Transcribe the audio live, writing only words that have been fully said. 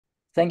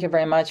Thank you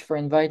very much for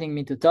inviting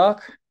me to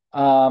talk.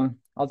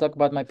 I'll talk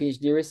about my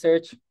PhD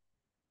research.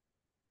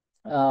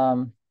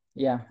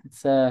 Yeah,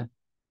 it's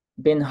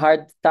been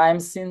hard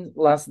times since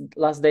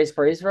last days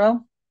for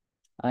Israel.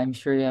 I'm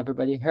sure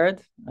everybody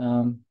heard.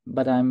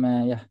 But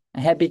I'm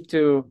happy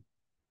to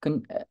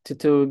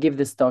give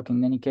this talk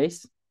in any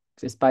case,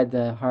 despite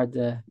the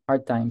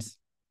hard times.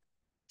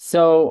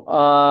 So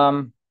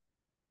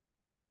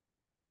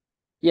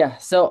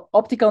so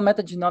optical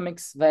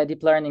metagenomics via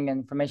deep learning and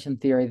information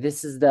theory.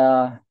 This is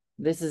the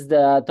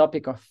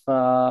topic of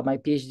my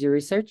PhD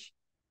research.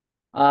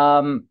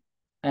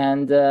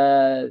 And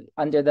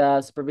under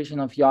the supervision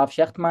of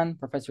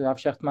Professor Yoav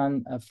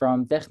Shechtman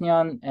from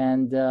Technion,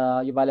 and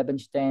Yuval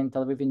Ebenstein,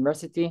 Tel Aviv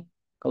University,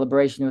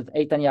 collaboration with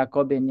Eitan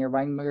Yacobi and Nir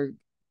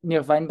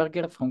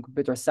Weinberger from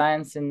Computer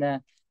Science in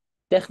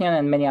Technion,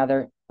 and many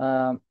other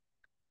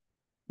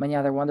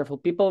wonderful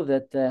people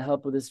that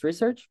help with this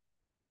research.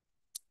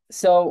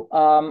 So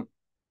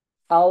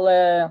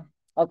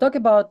I'll talk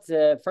about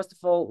first of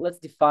all, let's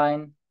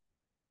define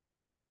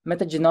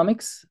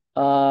metagenomics,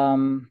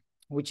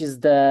 which is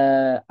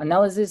the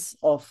analysis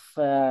of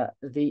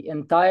the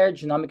entire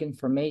genomic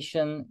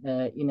information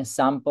in a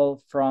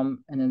sample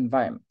from an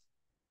environment.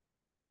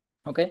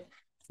 Okay,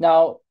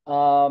 now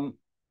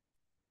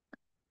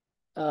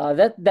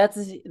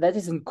that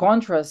is in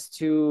contrast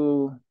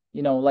to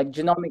like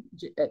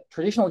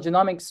traditional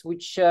genomics,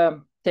 which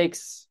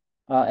takes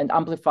and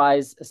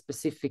amplifies a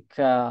specific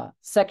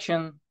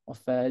section of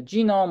a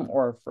genome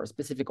or for a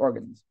specific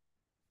organism.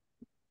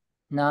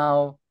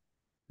 Now,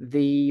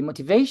 the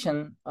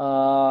motivation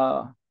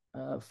for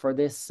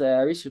this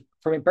research,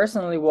 for me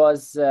personally,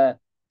 was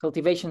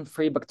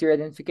cultivation-free bacteria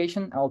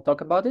identification. I'll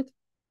talk about it.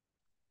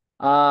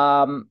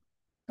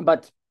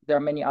 But there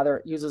are many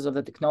other uses of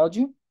the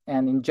technology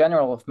and in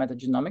general of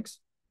metagenomics.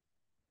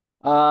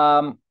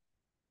 I'll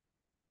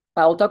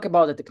talk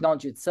about the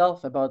technology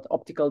itself, about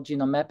optical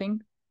genome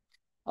mapping.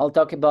 I'll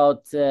talk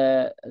about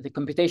the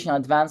computational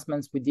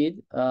advancements we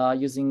did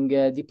using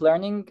deep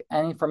learning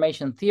and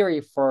information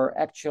theory for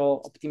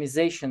actual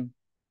optimization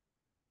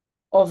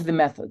of the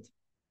method.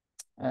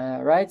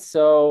 Right,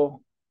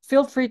 so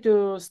feel free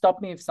to stop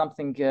me if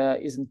something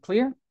isn't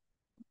clear.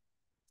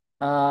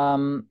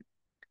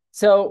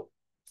 So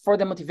for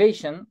the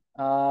motivation,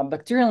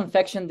 bacterial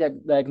infection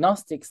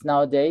diagnostics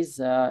nowadays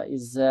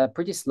is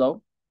pretty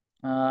slow.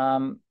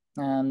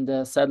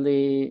 And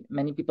sadly,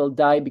 many people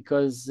die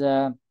because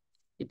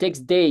it takes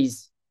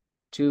days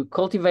to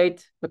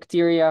cultivate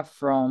bacteria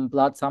from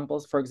blood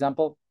samples, for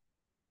example,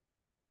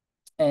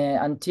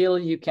 until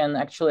you can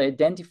actually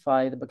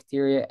identify the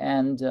bacteria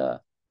and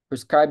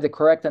prescribe the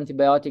correct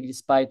antibiotic,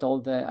 despite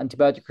all the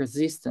antibiotic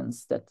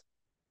resistance that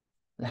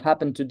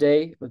happened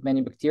today with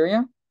many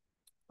bacteria.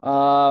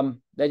 The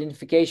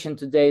identification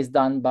today is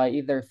done by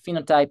either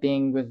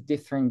phenotyping with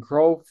different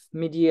growth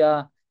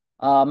media,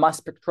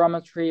 mass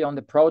spectrometry on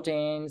the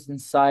proteins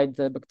inside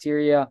the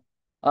bacteria,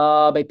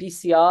 by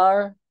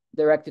PCR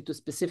directed to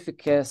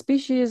specific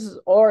species,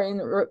 or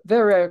in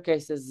very rare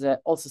cases,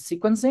 also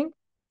sequencing.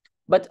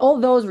 But all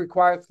those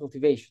require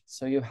cultivation.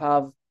 So you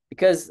have,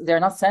 because they're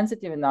not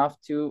sensitive enough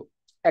to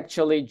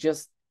actually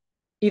just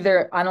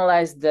either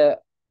analyze the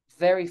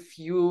very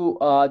few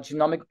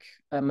genomic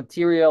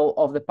material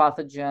of the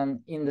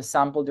pathogen in the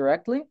sample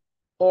directly,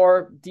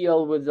 or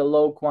deal with the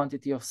low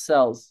quantity of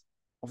cells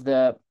of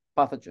the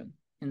pathogen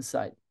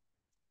inside.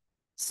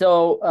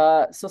 So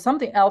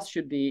something else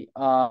should be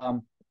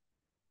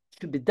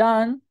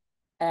done,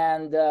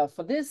 and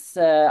for this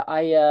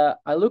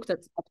I looked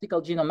at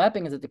optical genome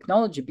mapping as a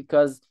technology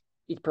because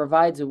it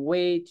provides a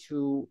way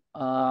to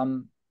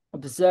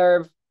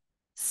observe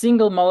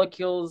single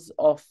molecules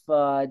of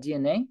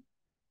DNA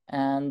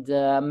and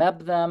map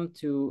them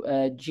to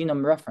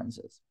genome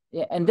references.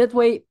 Yeah, and that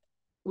way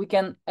we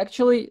can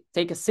actually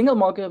take a single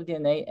molecule of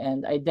DNA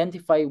and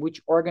identify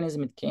which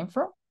organism it came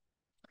from.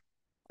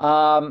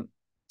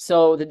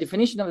 So the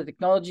definition of the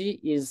technology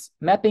is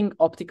mapping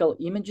optical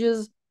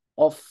images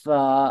of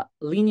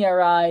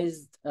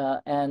linearized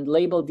and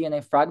labeled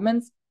DNA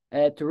fragments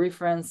to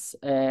reference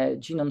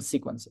genome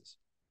sequences.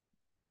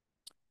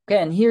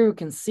 Okay, and here you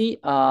can see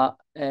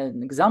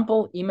an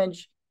example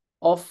image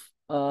of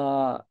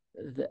a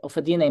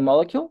DNA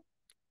molecule,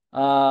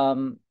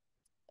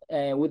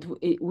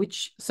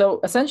 so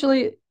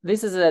essentially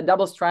this is a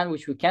double strand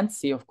which we can't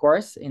see, of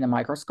course, in a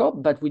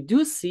microscope, but we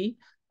do see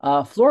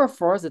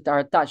fluorophores that are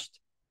attached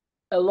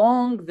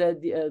along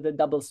the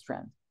double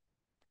strand.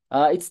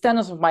 It's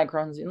tens of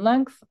microns in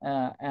length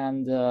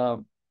and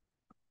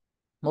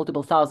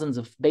multiple thousands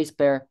of base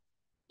pair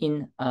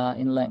in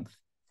length.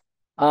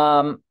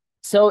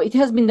 So it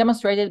has been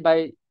demonstrated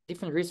by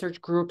different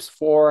research groups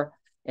for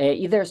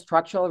either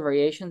structural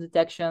variation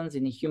detections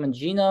in the human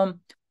genome,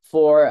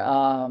 for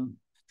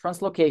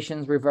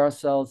translocations,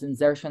 reversals,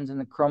 insertions in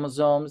the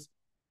chromosomes,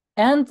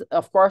 and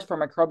of course for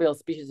microbial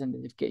species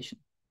identification.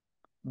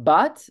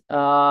 But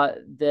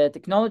the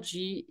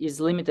technology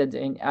is limited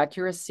in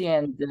accuracy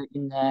and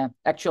in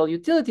actual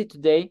utility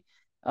today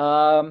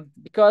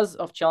because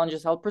of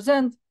challenges I'll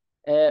present,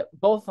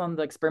 both on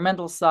the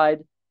experimental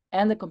side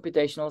and the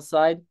computational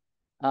side.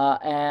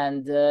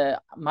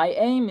 My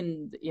aim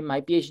in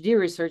my PhD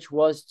research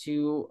was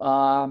to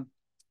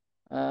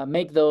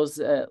make those,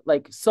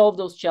 like solve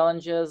those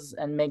challenges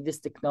and make this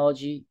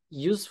technology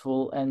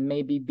useful and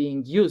maybe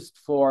being used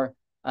for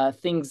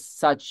things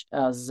such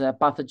as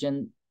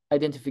pathogen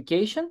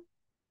identification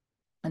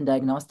and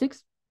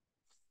diagnostics.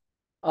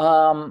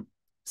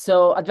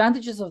 So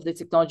advantages of the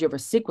technology over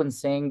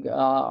sequencing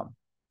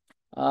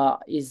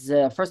is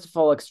first of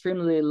all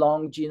extremely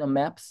long genome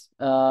maps,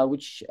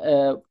 which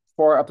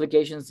for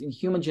applications in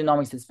human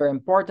genomics is very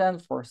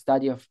important for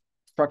study of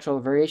structural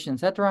variation,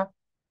 etc.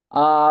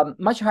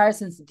 Much higher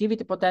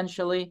sensitivity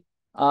potentially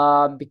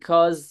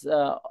because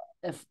of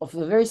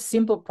a very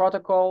simple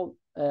protocol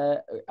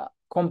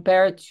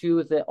compared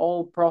to the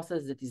old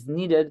process that is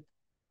needed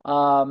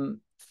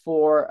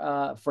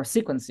for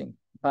sequencing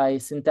by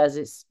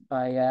synthesis,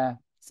 by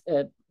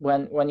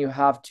when you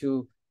have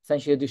to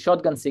essentially do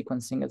shotgun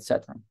sequencing,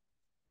 etc.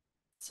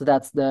 So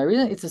that's the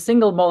reason. It's a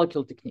single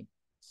molecule technique.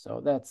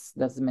 So that's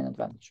the main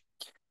advantage.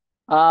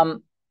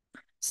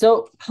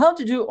 So how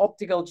to do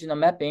optical genome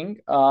mapping?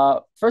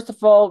 First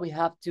of all, we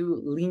have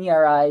to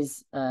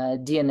linearize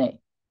DNA.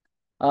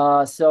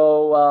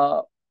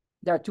 So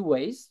there are two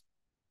ways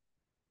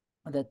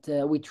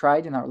that we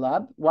tried in our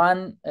lab.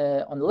 One,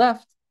 on the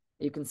left,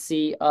 you can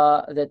see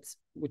that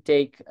we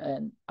take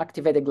an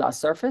activated glass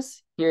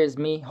surface. Here is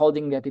me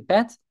holding a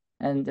pipette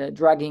and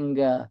dragging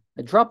a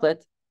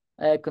droplet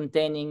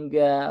containing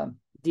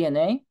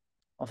DNA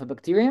of a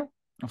bacteria,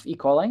 of E.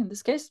 coli in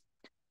this case,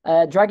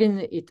 dragging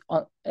it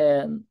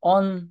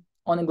on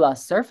a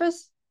glass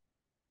surface.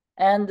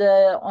 And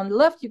on the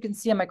left, you can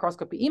see a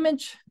microscopy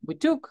image we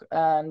took,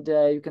 and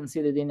you can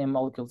see the DNA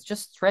molecules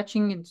just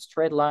stretching in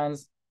straight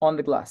lines on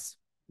the glass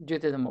due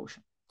to the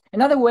motion.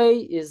 Another way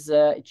is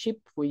a chip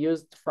we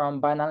used from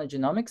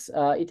Metagenomics.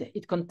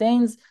 It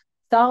contains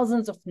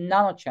thousands of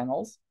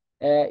nanochannels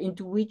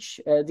into which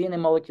DNA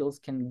molecules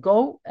can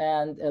go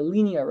and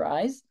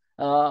linearize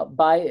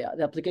by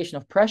the application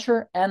of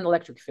pressure and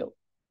electric field.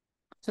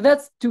 So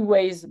that's two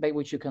ways by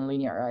which you can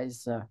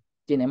linearize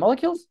DNA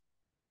molecules.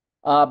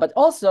 But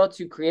also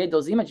to create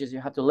those images,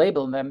 you have to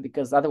label them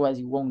because otherwise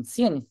you won't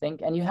see anything,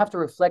 and you have to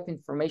reflect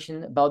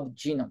information about the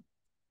genome.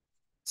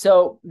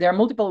 So there are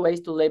multiple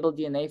ways to label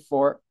DNA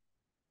for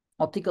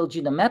optical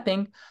genome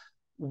mapping.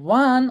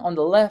 One on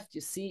the left,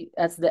 you see,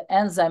 that's the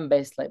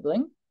enzyme-based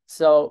labeling.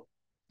 So,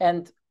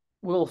 and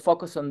we'll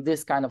focus on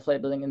this kind of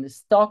labeling in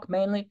this talk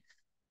mainly.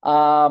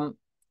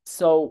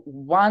 So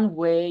one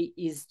way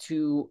is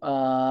to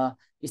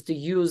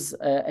use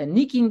a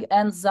nicking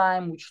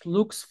enzyme, which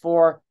looks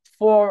for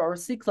 4 or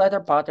 6 letter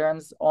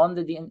patterns on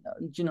the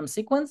genome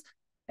sequence,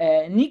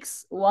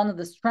 nicks one of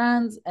the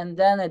strands, and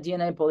then a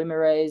DNA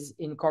polymerase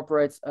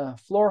incorporates a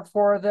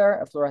fluorophore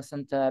there, a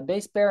fluorescent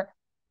base pair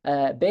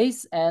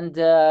base. And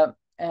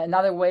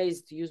another way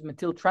is to use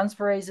methyl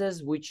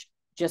transferases, which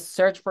just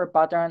search for a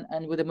pattern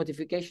and with the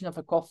modification of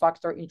a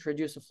cofactor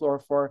introduce a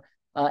fluorophore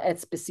at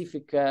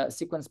specific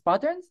sequence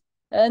patterns.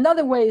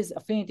 Another way is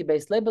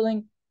affinity-based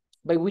labeling,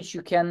 by which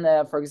you can,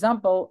 for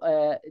example,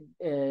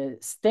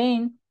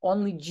 stain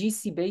only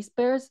GC base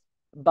pairs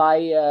by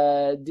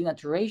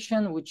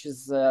denaturation, which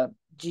is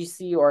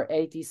GC or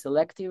AT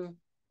selective,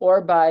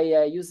 or by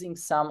using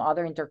some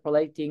other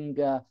interpolating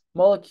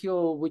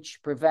molecule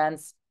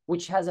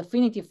which has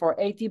affinity for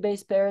AT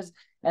base pairs,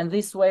 and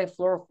this way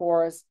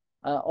fluorophores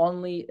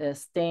only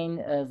stain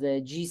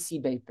the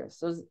GC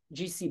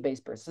base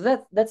pairs. So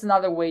that's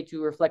another way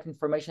to reflect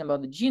information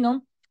about the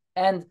genome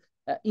and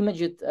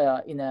image it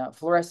in a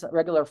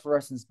regular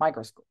fluorescence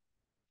microscope,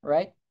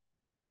 right?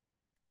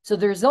 So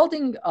the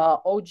resulting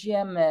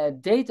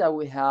OGM data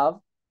we have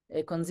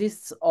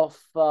consists of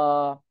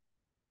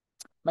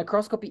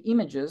microscopy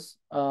images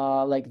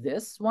like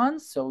this one.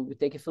 So we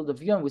take a field of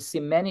view and we see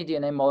many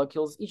DNA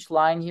molecules. Each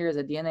line here is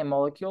a DNA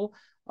molecule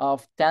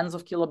of tens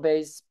of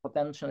kilobase,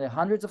 potentially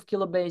hundreds of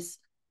kilobase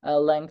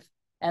length.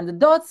 And the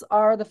dots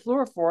are the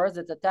fluorophores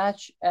that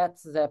attach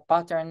at the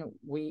pattern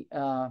we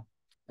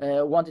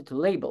wanted to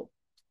label.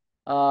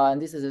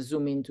 And this is a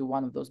zoom into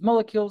one of those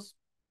molecules.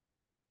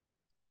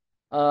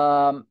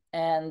 On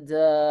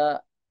the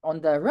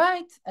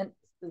right, and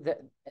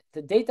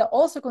the data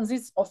also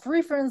consists of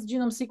reference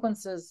genome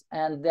sequences,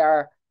 and there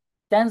are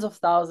tens of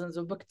thousands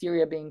of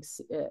bacteria being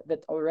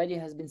that already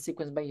has been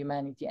sequenced by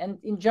humanity, and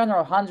in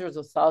general, hundreds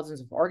of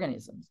thousands of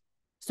organisms.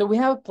 So we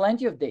have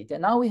plenty of data.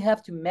 Now we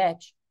have to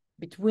match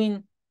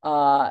between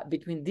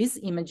these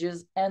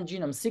images and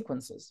genome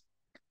sequences.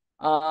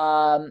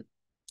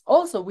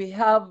 Also, we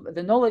have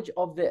the knowledge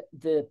of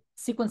the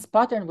sequence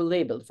pattern we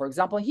labeled. For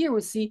example, here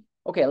we see,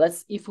 okay,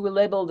 if we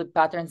label the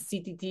pattern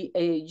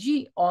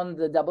CTT-AAG on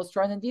the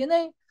double-stranded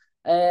DNA,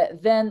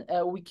 then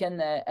we can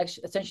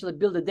essentially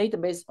build a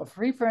database of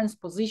reference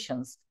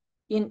positions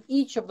in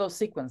each of those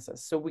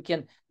sequences. So we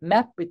can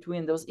map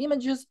between those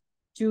images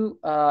to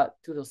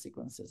those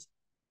sequences.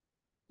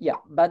 Yeah,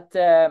 but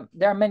there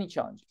are many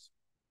challenges.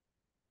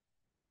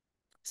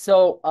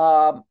 So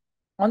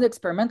on the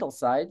experimental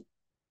side,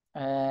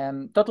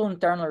 total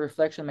internal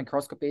reflection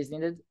microscopy is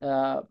needed.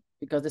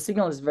 because the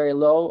signal is very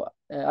low.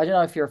 I don't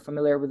know if you're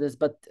familiar with this,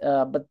 but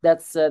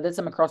that's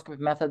a microscopy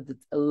method that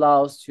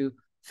allows to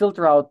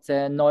filter out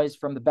noise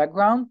from the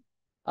background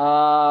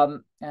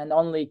and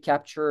only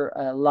capture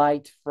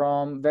light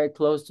from very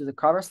close to the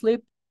cover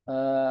slip,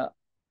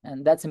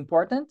 and that's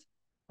important,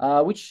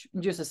 which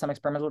induces some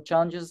experimental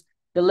challenges.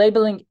 The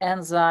labeling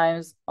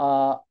enzymes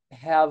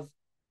have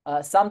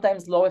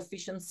sometimes low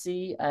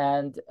efficiency,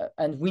 and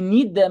we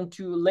need them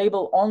to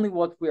label only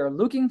what we are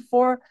looking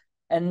for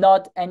and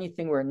not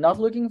anything we're not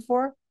looking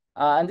for.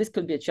 And this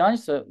could be a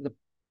challenge. So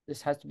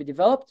this has to be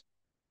developed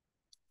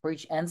for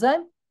each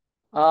enzyme.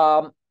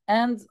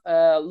 And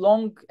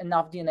long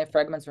enough DNA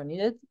fragments are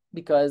needed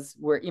because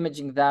we're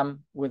imaging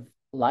them with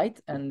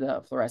light and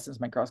fluorescence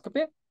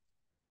microscopy.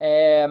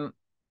 And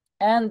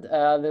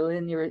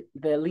the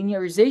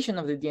linearization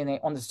of the DNA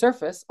on the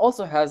surface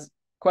also has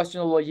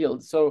questionable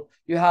yield. So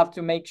you have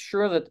to make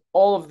sure that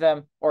all of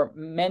them or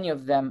many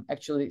of them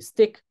actually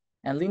stick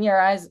and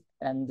linearize,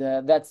 and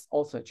that's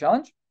also a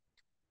challenge.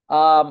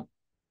 On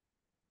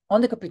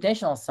the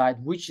computational side,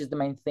 which is the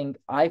main thing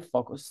I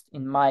focused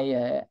in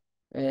my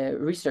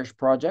research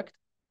project,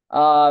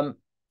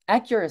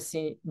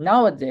 accuracy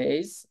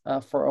nowadays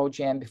for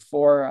OGM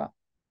before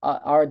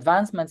our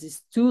advancements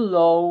is too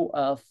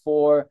low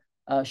for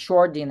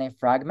short DNA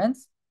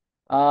fragments,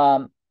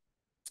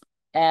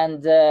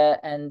 and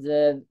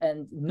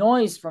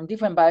noise from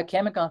different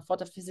biochemical and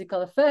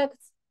photophysical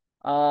effects,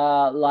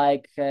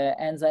 like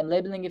enzyme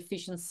labeling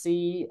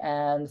efficiency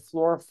and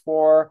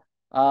fluorophore,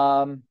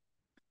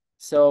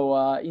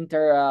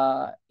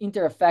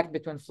 inter effect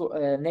between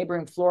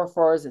neighboring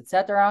fluorophores,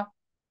 etc.,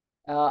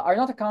 are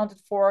not accounted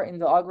for in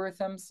the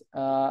algorithms,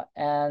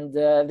 and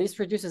this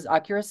reduces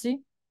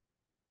accuracy.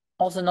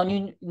 Also,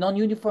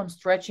 non-uniform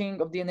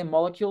stretching of DNA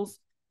molecules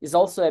is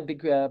also a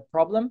big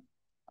problem,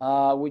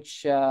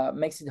 which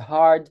makes it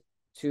hard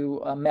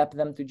to map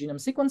them to genome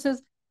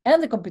sequences.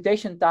 And the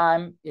computation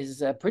time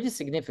is pretty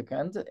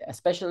significant,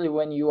 especially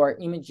when you are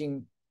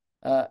imaging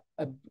a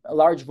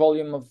large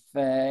volume of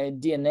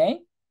DNA,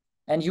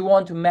 and you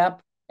want to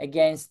map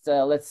against,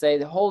 let's say,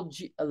 the whole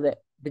the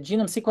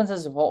genome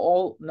sequences of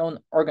all known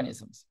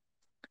organisms.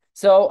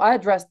 So I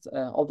addressed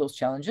all those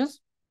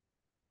challenges.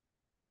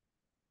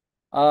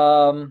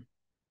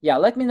 Yeah,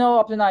 let me know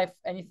up to now if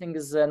anything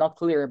is not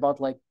clear about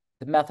like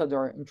the method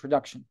or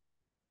introduction.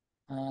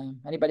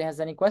 Anybody has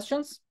any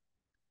questions?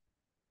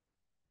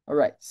 All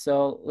right,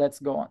 so let's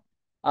go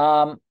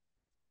on.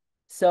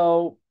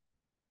 So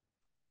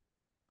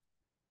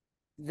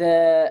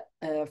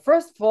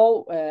first of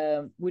all,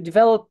 we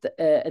developed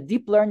a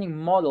deep learning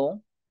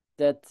model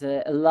that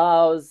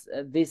allows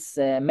this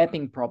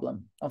mapping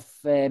problem of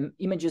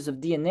images of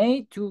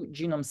DNA to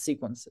genome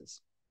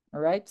sequences. All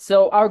right,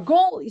 so our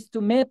goal is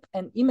to map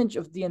an image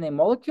of DNA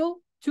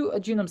molecule to a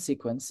genome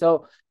sequence.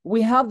 So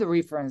we have the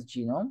reference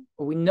genome.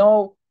 We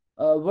know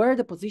where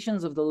the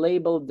positions of the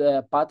labeled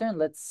pattern.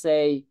 Let's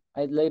say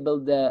I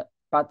labeled the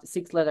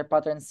 6-letter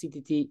pattern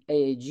CTT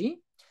AAG,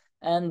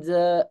 and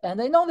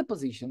I know the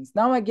positions.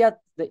 Now I get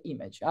the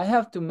image. I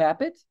have to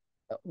map it,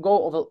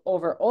 go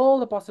over all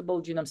the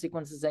possible genome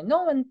sequences I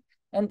know,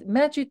 and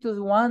match it to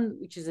the one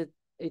which is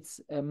it's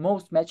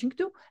most matching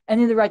to,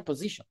 and in the right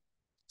position.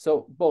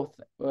 So both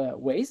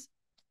ways.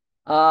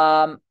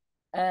 And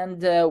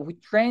we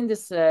train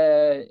this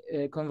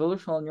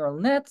convolutional neural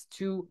net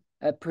to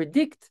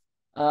predict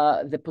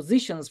the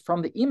positions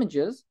from the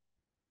images,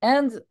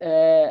 and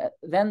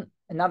then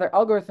another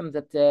algorithm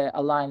that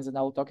aligns, and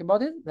I will talk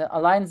about it, that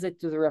aligns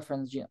it to the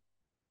reference genome.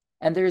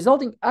 And the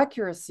resulting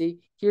accuracy,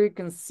 here you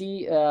can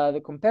see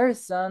the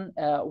comparison.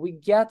 We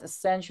get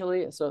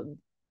essentially, so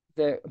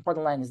the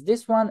important line is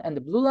this one and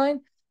the blue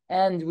line,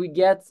 and we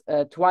get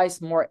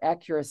twice more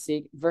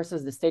accuracy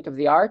versus the state of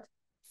the art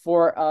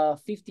for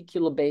 50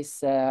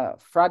 kilobase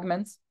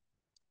fragments,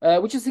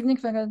 which is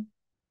significant.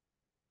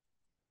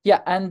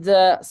 Yeah, and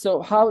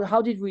so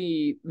how did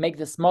we make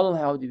this model?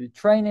 How did we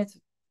train it?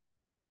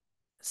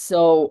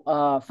 So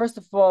first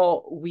of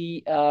all,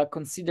 we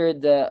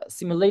considered the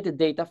simulated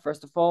data,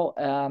 first of all,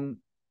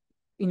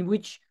 in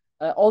which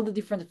all the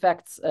different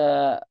effects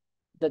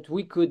that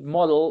we could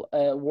model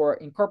were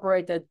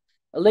incorporated: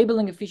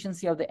 labeling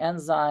efficiency of the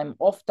enzyme,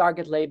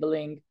 off-target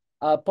labeling,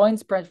 point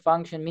spread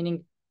function,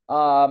 meaning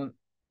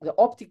the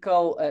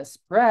optical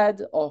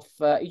spread of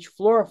each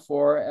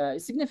fluorophore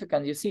is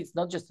significant. You see, it's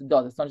not just a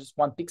dot, it's not just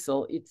one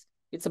pixel,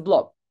 it's a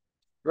blob,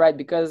 right?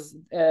 Because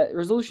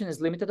resolution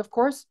is limited, of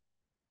course,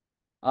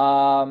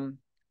 and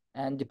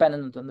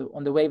dependent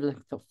on the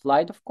wavelength of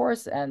light, of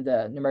course, and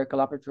the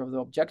numerical aperture of the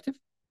objective,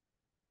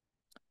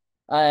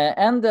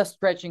 and the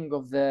stretching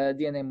of the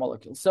DNA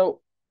molecule.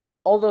 So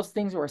all those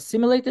things were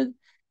simulated,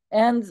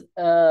 and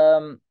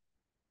the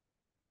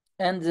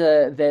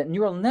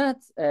neural net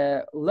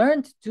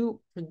learned to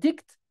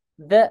predict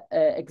the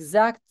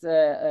exact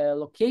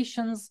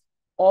locations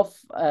of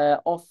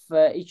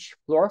each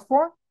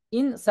fluorophore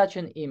in such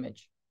an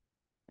image.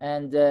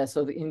 And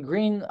so in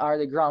green are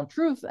the ground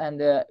truth, and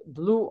the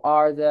blue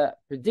are the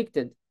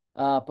predicted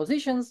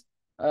positions,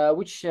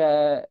 which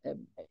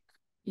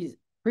is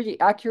pretty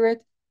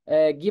accurate.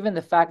 given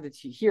the fact that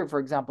here, for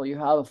example, you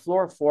have a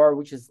fluorophore,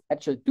 which is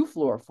actually two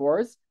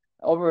fluorophores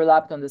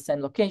overlapped on the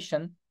same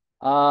location,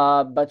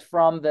 but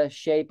from the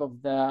shape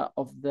of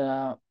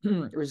the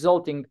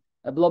resulting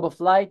blob of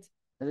light,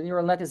 the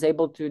neural net is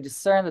able to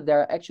discern that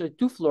there are actually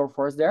two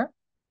fluorophores there,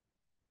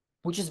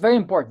 which is very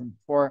important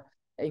for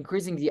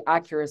increasing the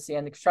accuracy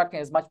and extracting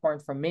as much more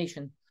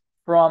information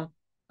from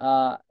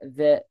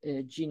the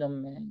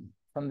genome,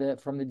 from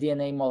the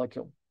DNA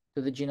molecule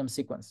to the genome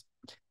sequence.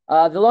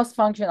 The loss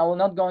function, I will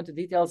not go into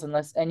details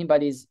unless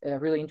anybody's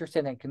really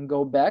interested and can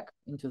go back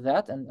into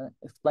that and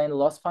explain the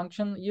loss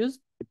function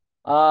used.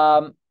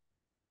 And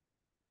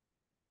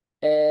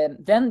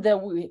then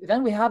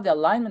we have the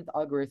alignment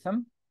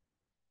algorithm,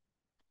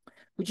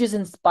 which is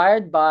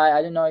inspired by,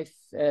 I don't know if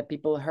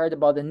people heard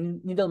about the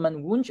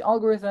Needleman-Wunsch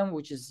algorithm,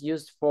 which is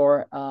used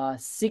for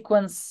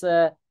sequence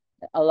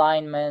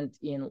alignment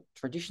in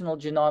traditional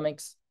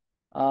genomics.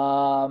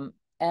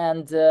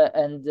 And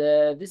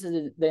this is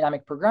a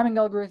dynamic programming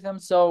algorithm.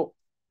 So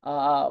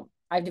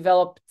I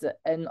developed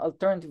an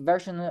alternative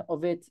version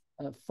of it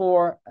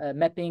for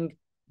mapping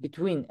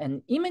between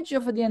an image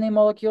of a DNA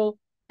molecule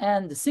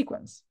and the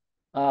sequence.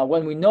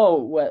 When we know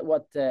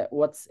what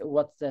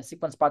the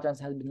sequence patterns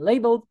have been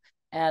labeled,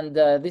 and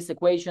this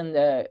equation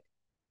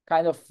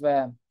kind of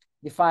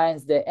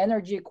defines the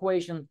energy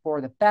equation for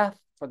the path,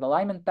 for the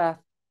alignment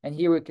path. And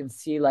here we can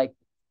see like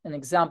an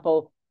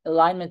example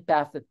alignment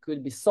path that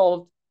could be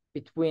solved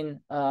between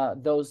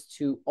those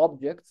two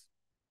objects.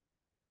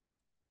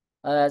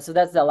 So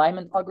that's the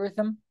alignment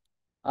algorithm.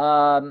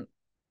 Now,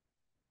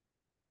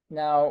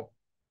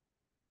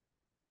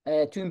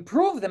 to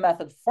improve the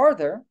method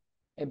further,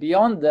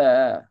 beyond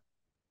the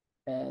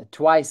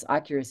twice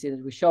accuracy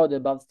that we showed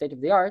above state of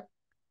the art,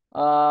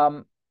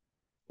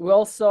 we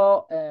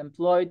also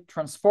employed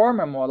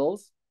transformer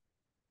models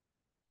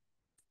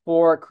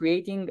for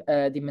creating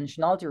a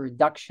dimensionality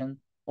reduction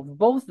of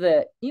both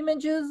the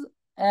images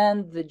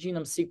and the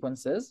genome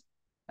sequences,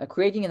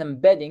 creating an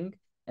embedding,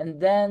 and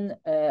then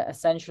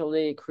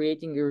essentially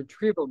creating a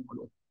retrieval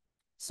model.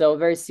 So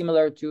very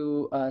similar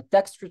to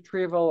text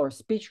retrieval or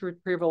speech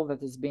retrieval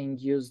that is being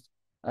used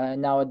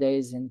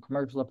nowadays in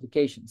commercial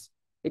applications.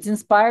 It's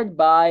inspired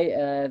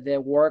by the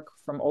work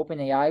from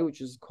OpenAI,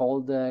 which is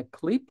called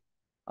CLIP,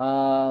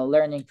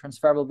 Learning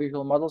Transferable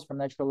Visual Models from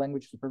Natural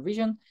Language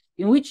Supervision,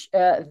 in which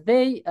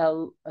they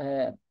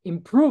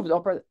improved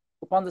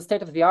upon the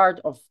state of the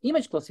art of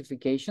image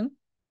classification.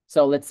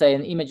 So let's say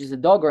an image is a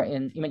dog or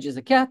an image is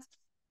a cat,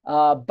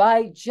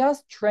 by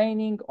just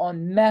training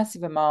on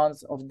massive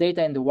amounts of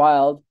data in the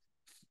wild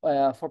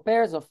for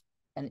pairs of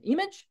an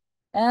image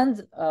and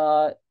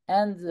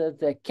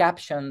the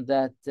caption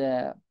that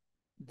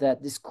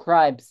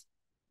describes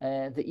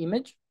the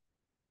image.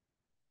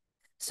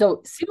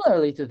 So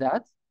similarly to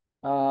that,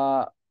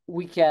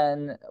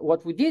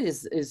 what we did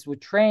is we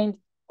trained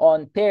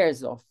on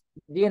pairs of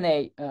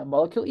DNA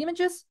molecule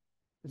images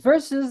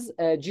versus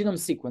genome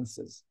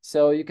sequences.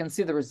 So you can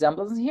see the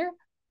resemblance here.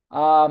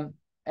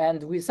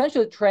 And we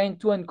essentially trained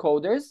two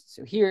encoders.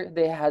 So here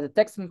they had a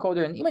text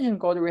encoder and image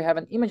encoder. We have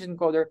an image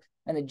encoder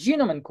and a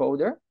genome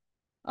encoder.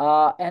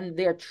 And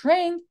they are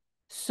trained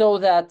so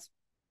that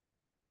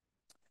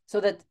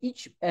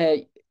each,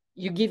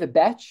 you give a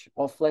batch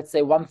of, let's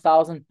say,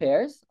 1,000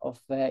 pairs of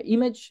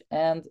image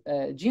and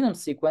genome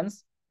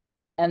sequence.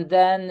 And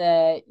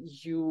then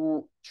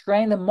you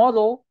train the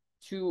model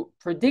to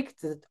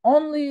predict that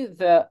only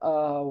the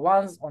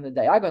ones on the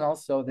diagonal,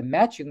 so the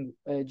matching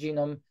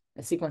genome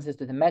sequences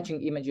to the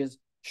matching images,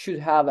 should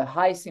have a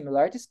high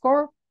similarity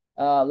score,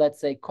 let's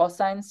say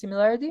cosine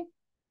similarity,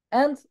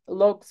 and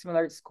log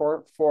similarity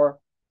score for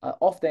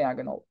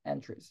off-diagonal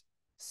entries.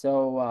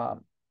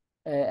 So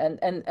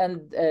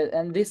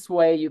and this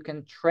way you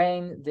can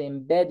train the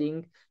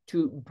embedding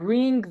to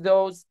bring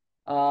those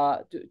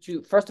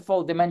to first of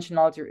all do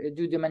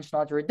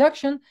dimensionality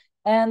reduction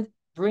and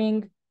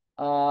bring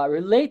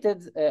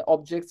related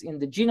objects in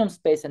the genome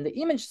space and the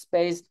image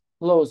space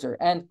closer.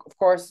 And of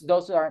course,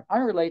 those are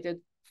unrelated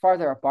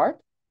farther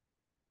apart.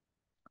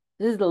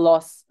 This is the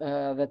loss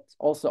that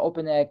also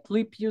OpenAI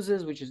CLIP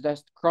uses, which is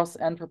just cross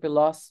entropy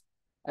loss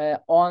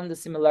on the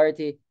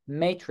similarity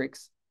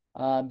matrix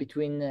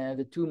between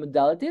the two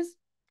modalities.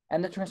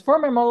 And the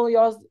transformer model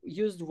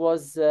used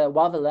was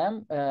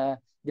WAVLM,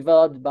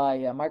 developed by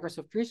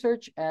Microsoft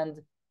Research,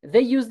 and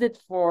they used it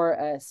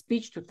for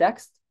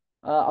speech-to-text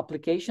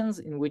applications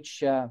in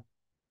which you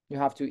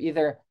have to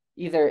either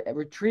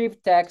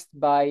retrieve text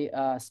by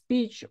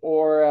speech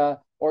or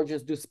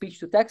just do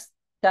speech-to-text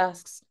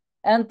tasks.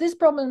 And this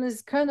problem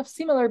is kind of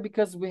similar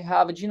because we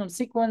have a genome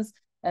sequence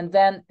and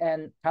then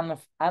an kind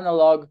of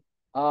analog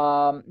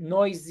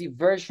noisy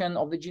version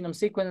of the genome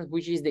sequence,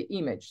 which is the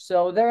image.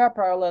 So there are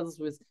parallels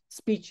with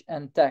speech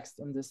and text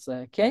in this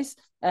case.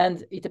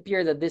 And it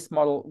appeared that this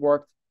model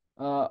worked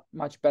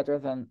much better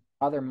than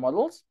other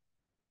models.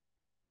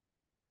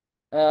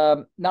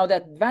 Now, the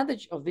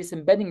advantage of this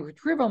embedding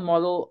retrieval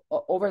model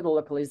over the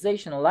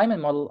localization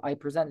alignment model I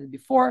presented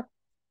before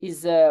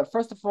is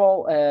first of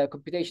all,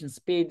 computation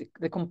speed.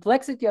 The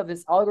complexity of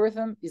this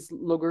algorithm is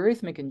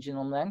logarithmic in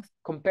genome length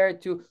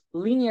compared to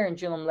linear in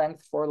genome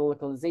length for the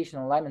localization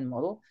alignment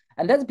model.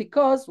 And that's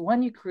because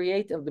when you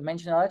create a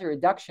dimensionality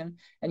reduction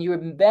and you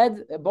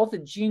embed both the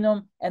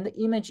genome and the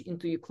image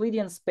into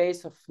Euclidean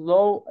space of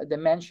low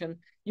dimension,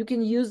 you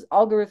can use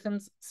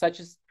algorithms such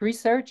as tree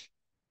search,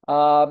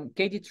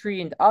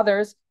 KT-tree, and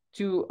others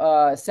to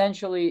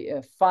essentially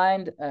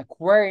find a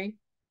query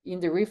in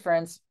the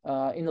reference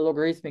in a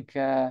logarithmic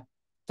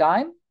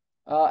time.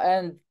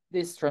 And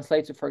this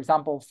translates to, for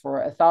example,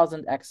 for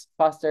 1000x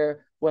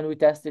faster when we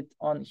test it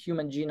on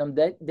human genome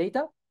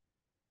data.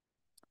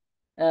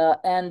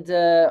 And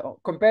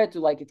compared to,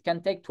 like, it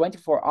can take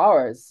 24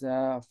 hours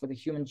for the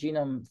human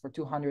genome for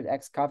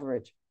 200x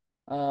coverage.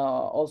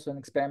 Also an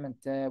experiment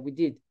we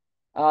did.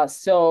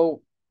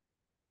 So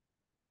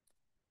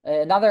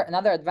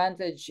another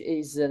advantage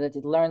is that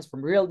it learns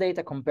from real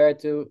data compared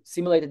to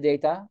simulated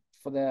data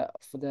for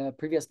the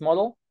previous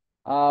model,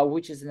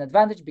 which is an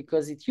advantage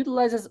because it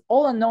utilizes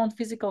all unknown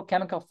physical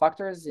chemical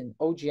factors in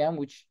OGM,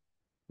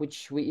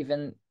 which we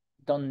even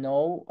don't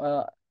know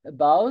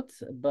about,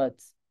 but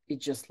it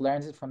just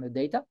learns it from the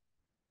data.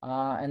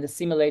 And the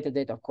simulated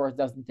data, of course,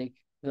 doesn't take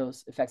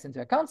those effects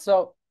into account.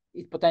 So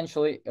it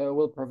potentially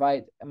will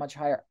provide a much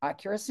higher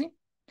accuracy.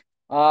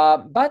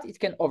 But it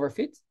can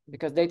overfit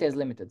because data is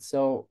limited.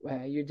 So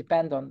you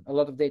depend on a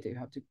lot of data. You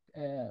have to,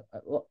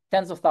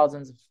 tens of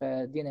thousands of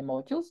DNA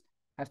molecules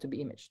have to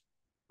be imaged.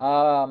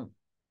 And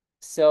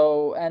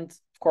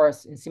of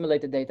course, in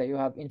simulated data, you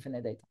have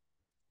infinite data.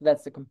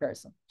 That's the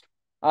comparison.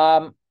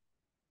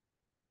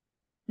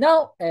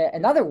 Now,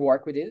 another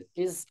work we did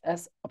is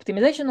as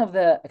optimization of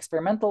the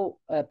experimental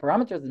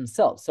parameters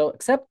themselves. So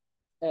except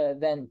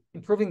then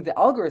improving the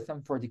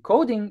algorithm for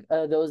decoding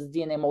those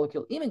DNA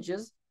molecule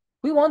images,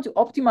 we want to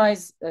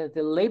optimize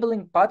the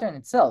labeling pattern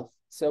itself.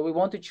 So we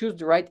want to choose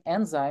the right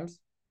enzymes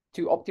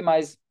to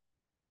optimize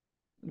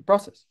the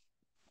process.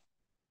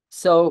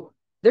 So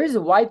there is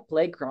a wide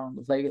playground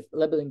of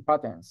labeling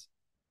patterns.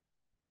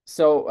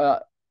 So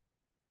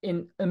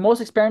in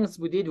most experiments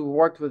we did, we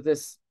worked with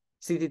this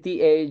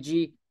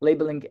CTT-AAG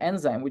labeling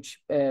enzyme, which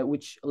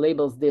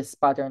labels this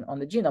pattern on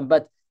the genome.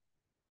 But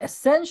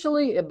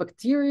essentially,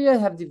 bacteria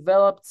have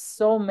developed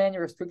so many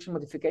restriction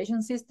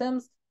modification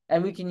systems,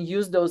 and we can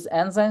use those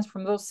enzymes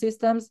from those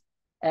systems,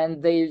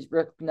 and they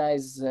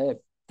recognize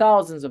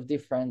thousands of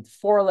different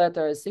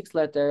 4-letter,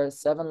 6-letter,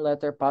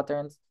 7-letter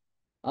patterns.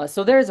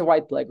 So there is a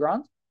wide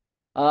playground.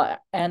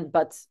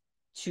 But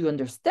to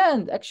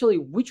understand actually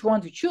which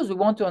one to choose, we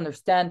want to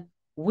understand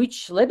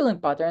which labeling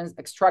patterns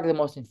extract the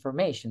most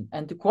information.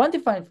 And to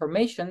quantify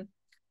information,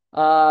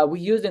 we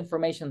use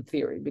information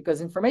theory,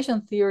 because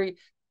information theory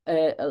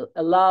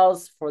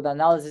allows for the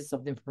analysis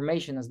of the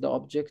information as the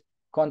object,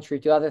 contrary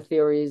to other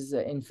theories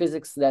in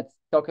physics that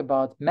talk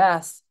about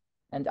mass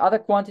and other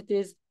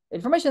quantities.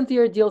 Information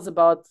theory deals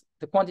about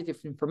the quantity of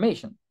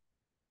information.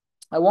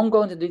 I won't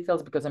go into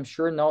details because I'm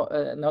sure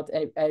not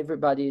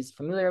everybody is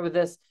familiar with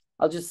this.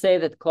 I'll just say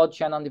that Claude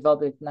Shannon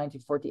developed it in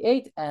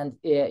 1948, and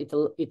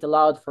it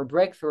allowed for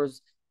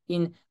breakthroughs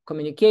in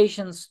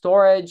communication,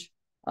 storage,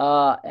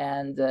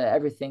 and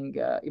everything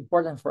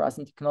important for us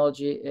in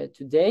technology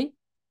today,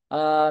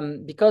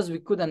 because we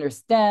could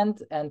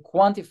understand and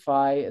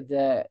quantify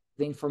the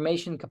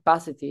information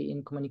capacity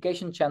in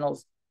communication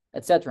channels,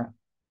 etc.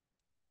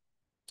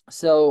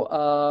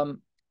 So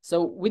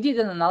we did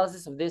an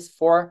analysis of this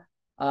for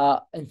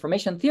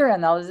information theory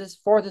analysis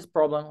for this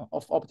problem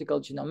of optical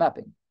genome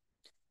mapping.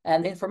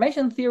 And the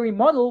information theory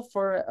model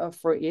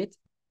for it,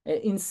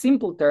 in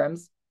simple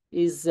terms,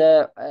 is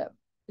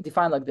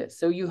defined like this.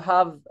 So you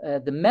have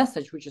the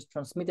message which is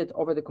transmitted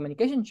over the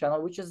communication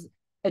channel, which is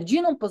a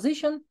genome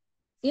position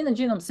in a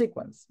genome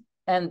sequence.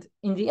 And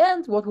in the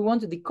end, what we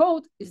want to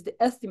decode is the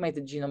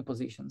estimated genome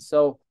position.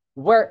 So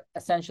where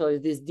essentially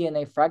this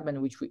DNA fragment,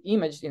 which we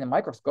imaged in a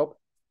microscope,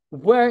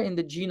 where in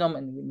the genome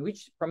and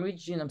from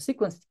which genome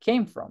sequence it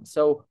came from.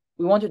 So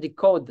we want to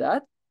decode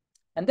that.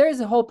 And there is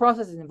a whole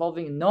process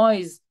involving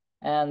noise,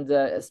 and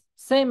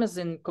same as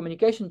in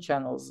communication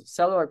channels,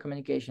 cellular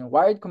communication,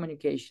 wired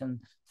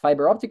communication,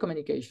 fiber optic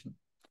communication.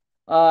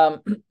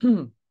 And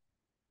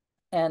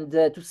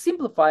to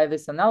simplify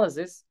this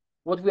analysis,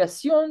 what we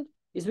assumed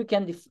is we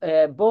can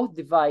both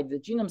divide the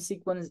genome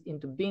sequence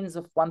into bins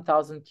of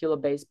 1000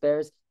 kilobase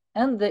pairs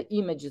and the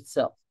image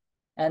itself,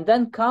 and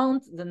then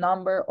count the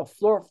number of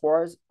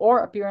fluorophores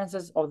or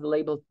appearances of the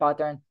labeled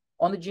pattern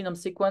on the genome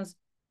sequence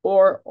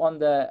or on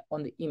the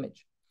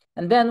image.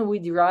 And then we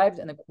derived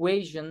an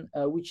equation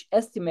which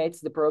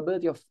estimates the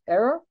probability of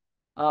error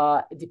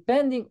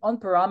depending on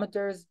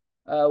parameters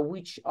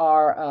which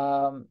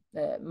are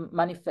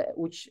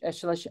which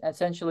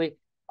essentially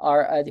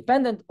are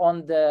dependent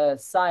on the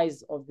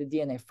size of the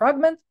DNA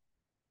fragment,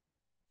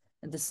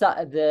 and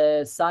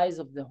the size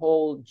of the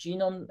whole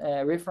genome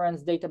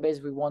reference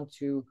database we want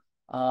to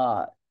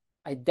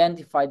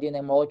identify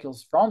DNA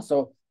molecules from.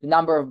 So the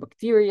number of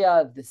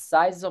bacteria, the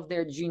size of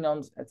their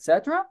genomes,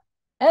 etc.,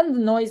 and the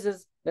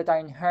noises that are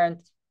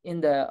inherent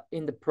in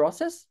the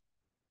process.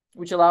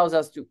 which allows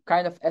us to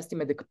kind of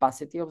estimate the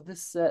capacity of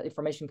this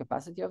information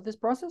capacity of this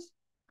process.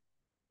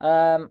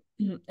 And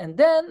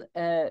then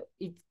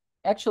it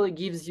actually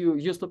gives you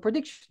useful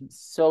predictions.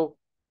 So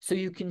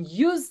you can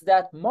use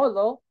that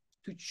model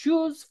to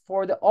choose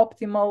for the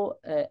optimal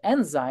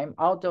enzyme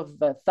out of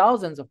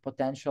thousands of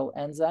potential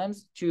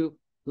enzymes to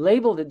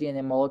label the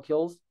DNA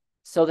molecules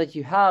so that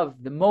you have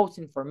the most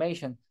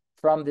information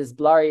from these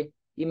blurry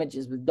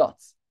images with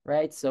dots,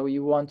 right? So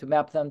you want to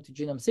map them to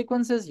genome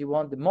sequences. You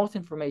want the most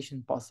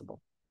information possible.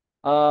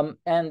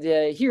 And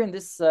here in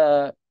this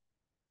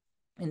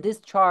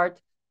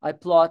chart, I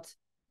plot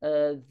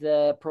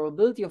the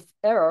probability of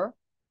error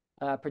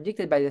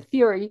predicted by the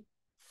theory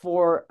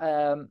for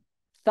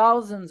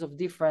thousands of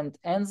different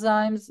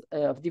enzymes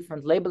of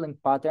different labeling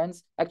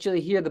patterns.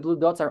 Actually, here the blue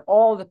dots are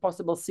all the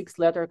possible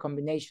 6-letter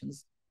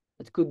combinations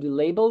that could be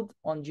labeled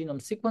on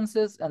genome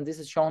sequences. And this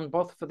is shown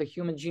both for the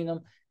human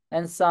genome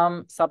and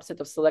some subset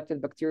of selected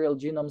bacterial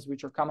genomes,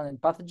 which are common in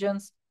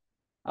pathogens.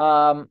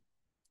 And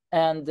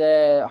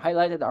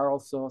highlighted are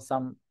also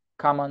some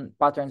common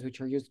patterns which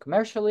are used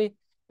commercially.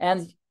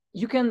 And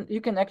you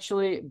can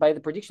actually, by the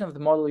prediction of the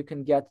model, you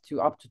can get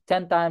to up to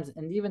 10 times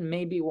and even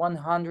maybe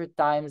 100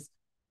 times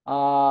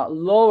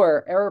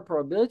lower error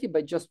probability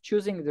by just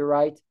choosing the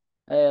right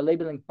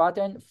labeling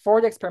pattern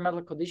for the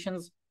experimental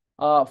conditions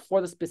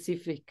for the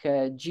specific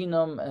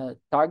genome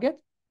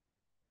target.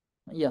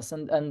 Yes,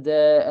 and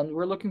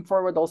we're looking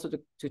forward also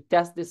to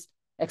test this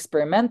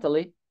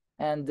experimentally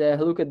and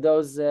look at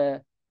those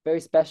very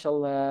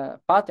special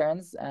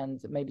patterns and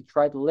maybe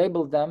try to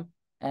label them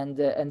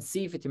and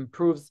see if it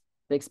improves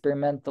the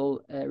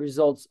experimental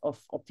results of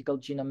optical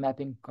genome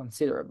mapping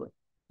considerably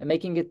and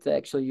making it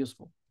actually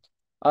useful.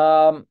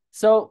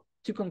 So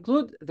to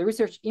conclude, the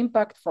research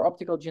impact for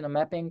optical genome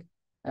mapping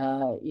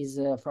is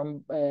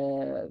from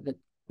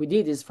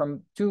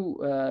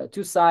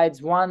two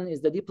sides. One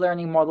is the deep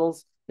learning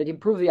models that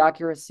improve the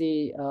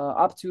accuracy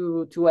up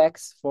to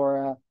 2x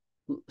for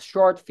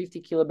short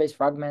 50 kilobase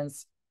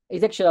fragments.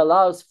 It actually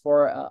allows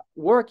for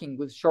working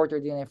with shorter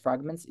DNA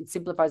fragments. It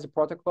simplifies the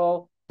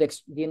protocol, the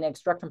DNA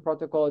extraction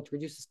protocol. It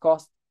reduces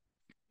cost.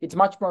 It's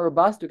much more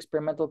robust to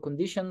experimental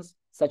conditions,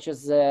 such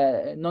as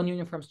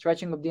non-uniform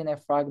stretching of DNA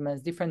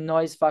fragments, different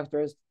noise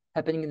factors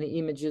happening in the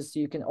images. So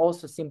you can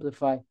also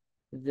simplify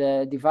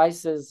the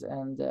devices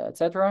and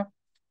etc.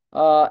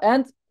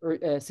 And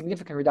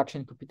significant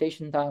reduction in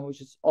computation time,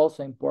 which is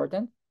also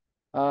important,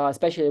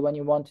 especially when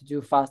you want to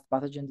do fast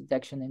pathogen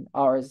detection in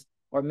hours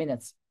or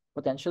minutes,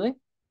 potentially.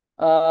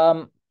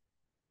 And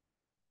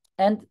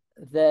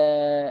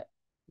the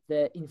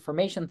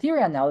information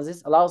theory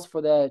analysis allows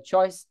for the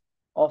choice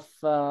of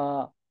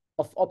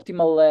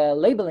optimal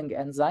labeling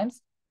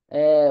enzymes,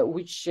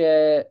 which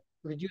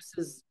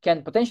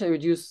can potentially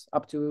reduce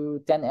up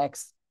to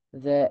 10x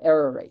the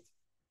error rate.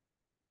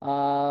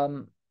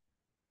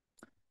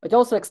 It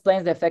also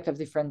explains the effect of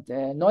different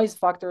noise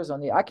factors on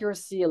the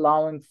accuracy,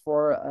 allowing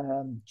for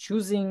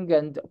choosing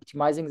and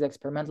optimizing the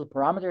experimental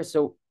parameters.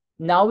 So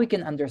now we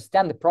can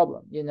understand the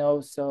problem,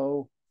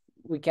 so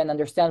we can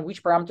understand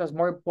which parameters are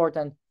more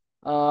important.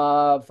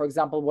 For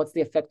example, what's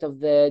the effect of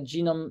the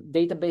genome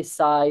database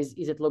size?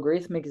 Is it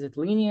logarithmic? Is it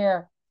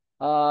linear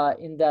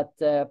in that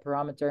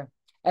parameter?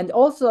 And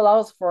also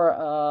allows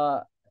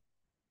for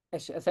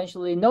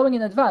essentially knowing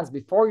in advance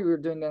before you're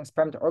doing an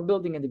experiment or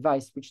building a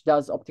device which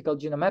does optical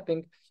genome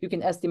mapping, you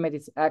can estimate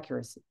its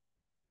accuracy.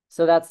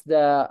 So that's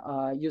the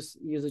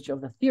usage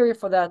of the theory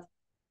for that.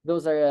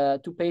 Those are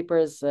 2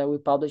 papers we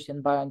published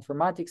in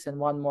bioinformatics, and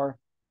one more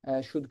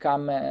should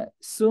come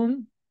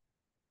soon.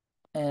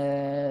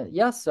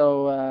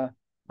 So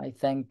I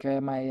thank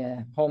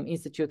my home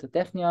institute at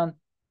Technion.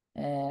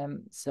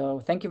 So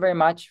thank you very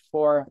much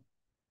for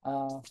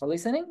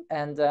listening,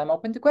 and I'm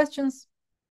open to questions.